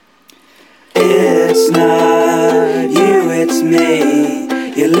not you, it's me.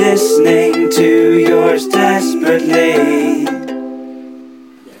 You're listening to yours desperately.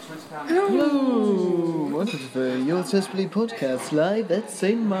 Hello, welcome to the Yours Desperately podcast live at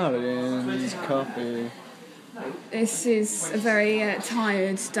St. Martin's Coffee. This is a very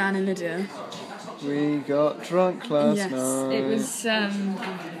tired Dan and Lydia. We got drunk last night. It was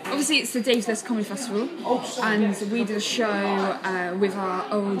obviously it's the Daveless Comedy Festival, and we did a show with our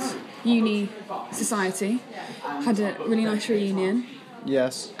old uni society. Had a really nice reunion.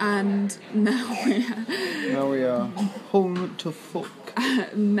 Yes. And now we are home to fuck.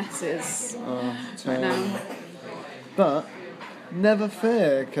 Messes right now. But never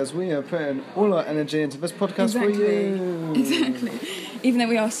fear, because we are putting all our energy into this podcast for you. Exactly. Even though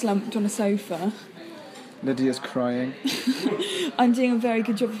we are slumped on a sofa. Lydia's crying. I'm doing a very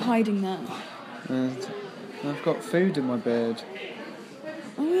good job of hiding that. And I've got food in my beard.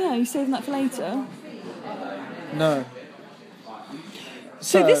 Oh yeah, you saving that for later? No.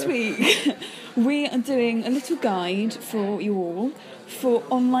 So this week we are doing a little guide for you all for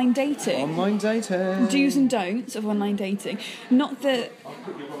online dating. Online dating. Do's and don'ts of online dating. Not that...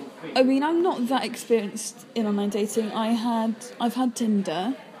 I mean, I'm not that experienced in online dating. I've had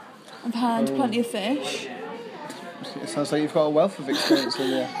Tinder. I've had plenty of fish. It sounds like you've got a wealth of experience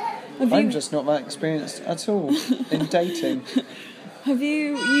in there. I'm just not that experienced at all in dating. Have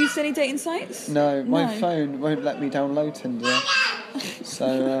you used any dating sites? No, my phone won't let me download Tinder.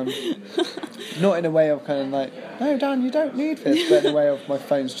 So, not in a way of kind of like, no, Dan, you don't need this, but in a way of my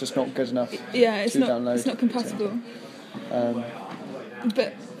phone's just not good enough it's to download. It's not compatible.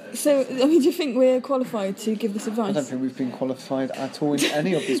 But, so, I mean, do you think we're qualified to give this advice? I don't think we've been qualified at all in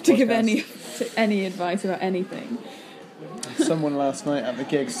any of these podcasts. To give any advice about anything. Someone last night at the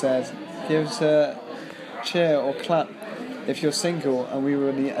gig said, give us a cheer or clap if you're single, and we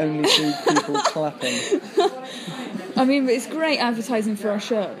were the only two people clapping. I mean, but it's great advertising for our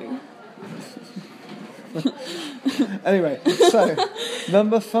show. Anyway, so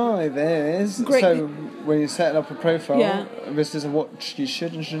number 5 is so when you're setting up a profile, this is what you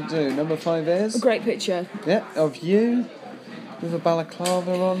should and shouldn't do. Number 5 is a great picture. Yeah, of you with a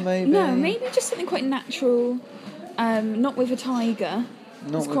balaclava on, maybe. No, maybe just something quite natural. Not with a tiger.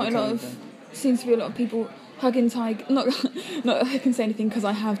 There's quite a lot of seems to be a lot of people hugging tiger. Not I can say anything because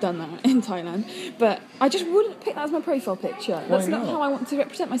I have done that in Thailand, but I just wouldn't pick that as my profile picture. That's not how I want to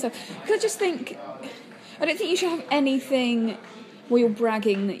represent myself. Because I just think I don't think you should have anything where you're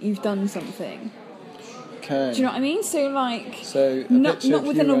bragging that you've done something. Okay. Do you know what I mean? So like, not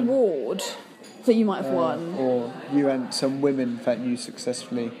with an award that you might have won, or you and some women that you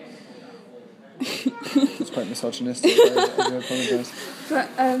successfully. It's quite misogynistic. I do apologise.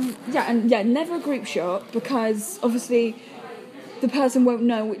 But never a group shot, because obviously the person won't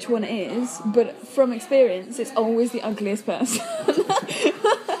know which one it is. But from experience, it's always the ugliest person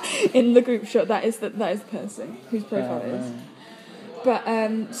in the group shot. That is the person whose profile it is. But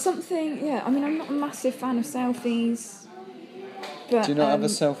something, I mean, I'm not a massive fan of selfies. But, do you not have a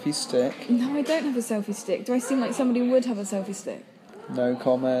selfie stick? No, I don't have a selfie stick. Do I seem like somebody who would have a selfie stick? No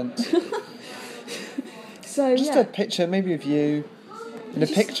comment. So just a picture, maybe of you in a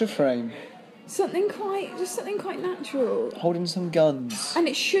picture frame. Something quite natural. Holding some guns. And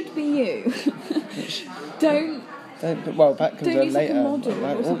it should be you. Don't. Well, that comes in later.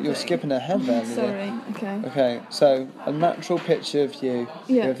 Model you're skipping ahead there. Sorry. Okay. Okay, so a natural picture of you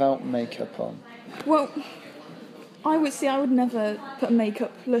without makeup on. Well, I would never put a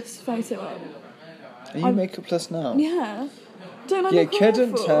makeup-less photo up. Are you makeup-less now? Yeah. Don't I You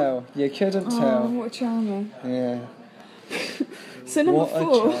couldn't tell. You couldn't tell. What a charmer. Yeah. So number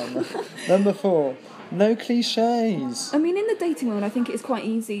 4. Number 4. No cliches. I mean, in the dating world, I think it's quite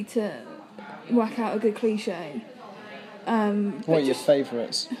easy to whack out a good cliche. What are your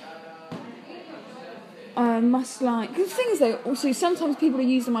favourites? Must like. The thing is, though, also sometimes people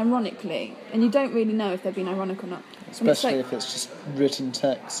use them ironically, and you don't really know if they're being ironic or not. Especially if it's just written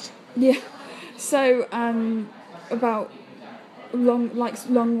text. Yeah. So about long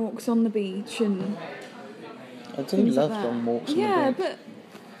walks on the beach and. I do love long walks on the beach. Yeah, but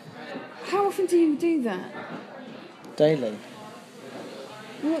how often do you do that? Daily.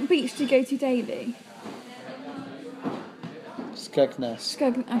 What beach do you go to daily? Skegness.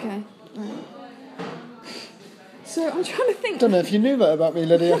 Okay. Right. So I'm trying to think. Don't know if you knew that about me,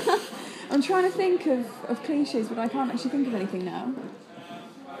 Lydia. I'm trying to think of cliches, but I can't actually think of anything now.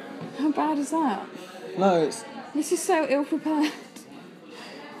 How bad is that? No, it's... This is so ill-prepared.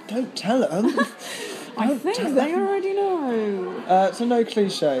 Don't tell them. I think they already know. So no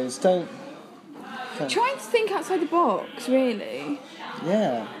cliches. Don't. Trying to think outside the box, really.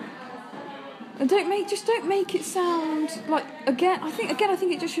 Yeah. And don't make it sound like I think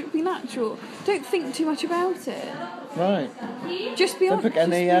it just should be natural. Don't think too much about it. Right. Just be Don't put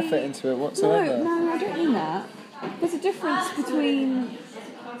any effort into it whatsoever. No, I don't mean that. There's a difference between,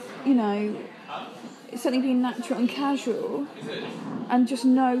 you know, something being natural and casual, and just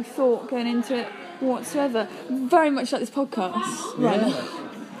no thought going into it whatsoever. Very much like this podcast. Right.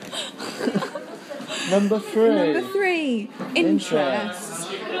 Number 3. Number 3, interests.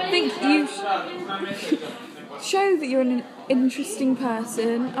 Think you show that you're an interesting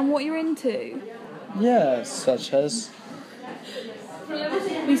person and what you're into. Yeah, such as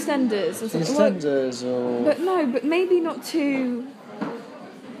EastEnders or something. EastEnders or... But maybe not too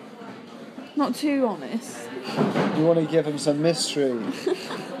honest. You want to give them some mystery.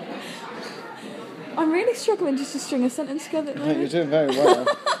 I'm really struggling just to string a sentence together. No, you're doing very well.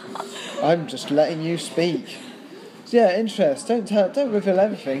 I'm just letting you speak. So yeah, interest. Don't reveal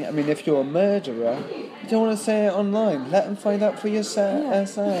everything. I mean, if you're a murderer, you don't want to say it online. Let them find out for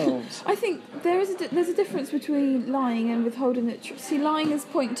themselves. I think there's a difference between lying and withholding the truth. See, lying is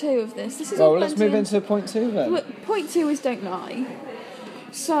point 2 of this. This is well, let's move into point 2 then. Look, point 2 is don't lie.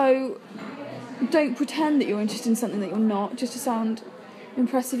 So don't pretend that you're interested in something that you're not, just to sound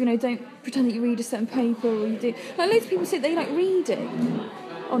impressive. You know, don't pretend that you read a certain paper or you do. Like loads of people say they like reading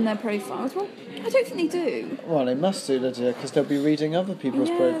on their profiles. Well, I don't think they do. Well, they must do, Lydia, because they'll be reading other people's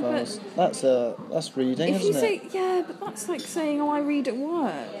profiles. That's reading, if isn't you it? say, yeah, but that's like saying, oh, I read at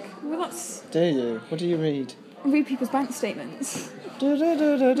work. Well, that's... Do you? What do you read? I read people's bank statements. Tell them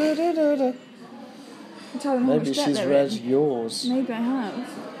how Maybe much debt she's they're read in. yours. Maybe I have.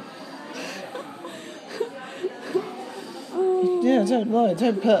 Yeah, don't lie.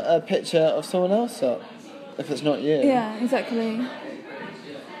 Don't put a picture of someone else up if it's not you. Yeah, exactly.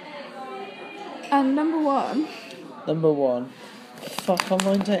 And number 1. Number 1, fuck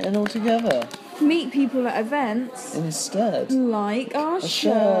online dating altogether. Meet people at events. Instead. Like our A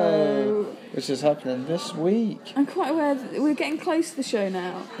show. Which is happening this week. I'm quite aware that we're getting close to the show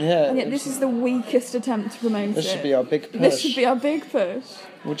now. Yeah. And yet this is the weakest attempt to promote This it. should be our big push. This should be our big push.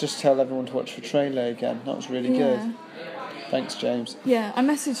 We'll just tell everyone to watch the trailer again. That was really good. Thanks, James. Yeah, I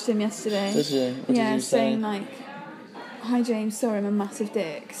messaged him yesterday. Did you? What did you say? Saying like, hi James, sorry I'm a massive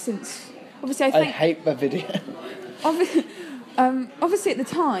dick. Since obviously I hate the video. Obviously at the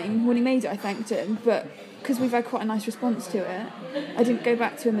time when he made it I thanked him, but because we've had quite a nice response to it, I didn't go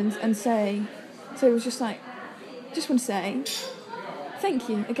back to him and say. So it was just like, just want to say thank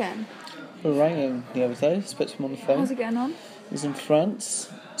you again. We rang him the other day, spoke to him on the phone. How's it getting on? He's in France,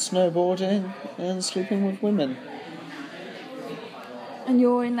 snowboarding and sleeping with women. And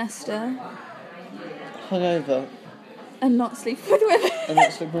you're in Leicester Hungover and not sleeping with women. and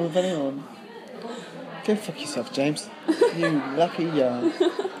not sleeping with anyone. Go fuck yourself, James. You lucky yarn.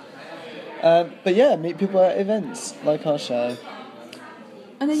 But yeah, meet people at events like our show.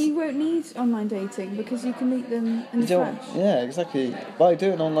 And then you won't need online dating because you can meet them in the flesh. Yeah, exactly. By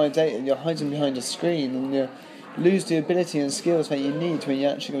doing online dating, you're hiding behind a screen and you lose the ability and skills that you need when you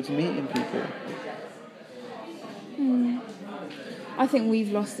actually go to meeting people. I think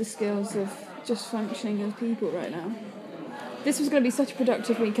we've lost the skills of just functioning as people right now. This was going to be such a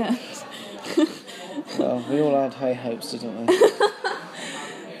productive weekend. Well, we all had high hopes, didn't we?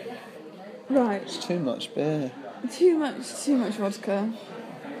 Right. It's too much beer. Too much vodka.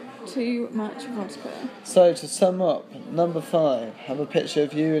 Too much vodka. So, to sum up, number 5, have a picture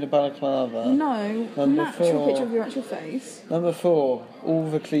of you in a balaclava. No, Number natural 4. picture of your actual face. Number 4,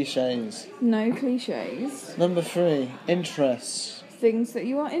 all the cliches. No cliches. Number 3, interests. Things that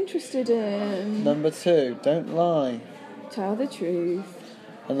you are interested in. Number 2, don't lie. Tell the truth.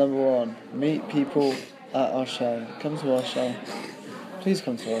 And number 1, meet people at our show. Come to our show. Please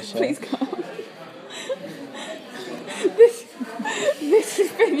come to our show. Please come. This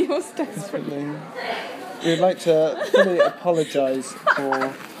has been yours desperately. We'd like to fully apologise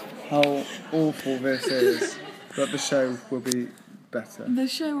for how awful this is, but the show will be better. The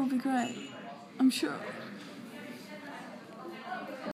show will be great. I'm sure.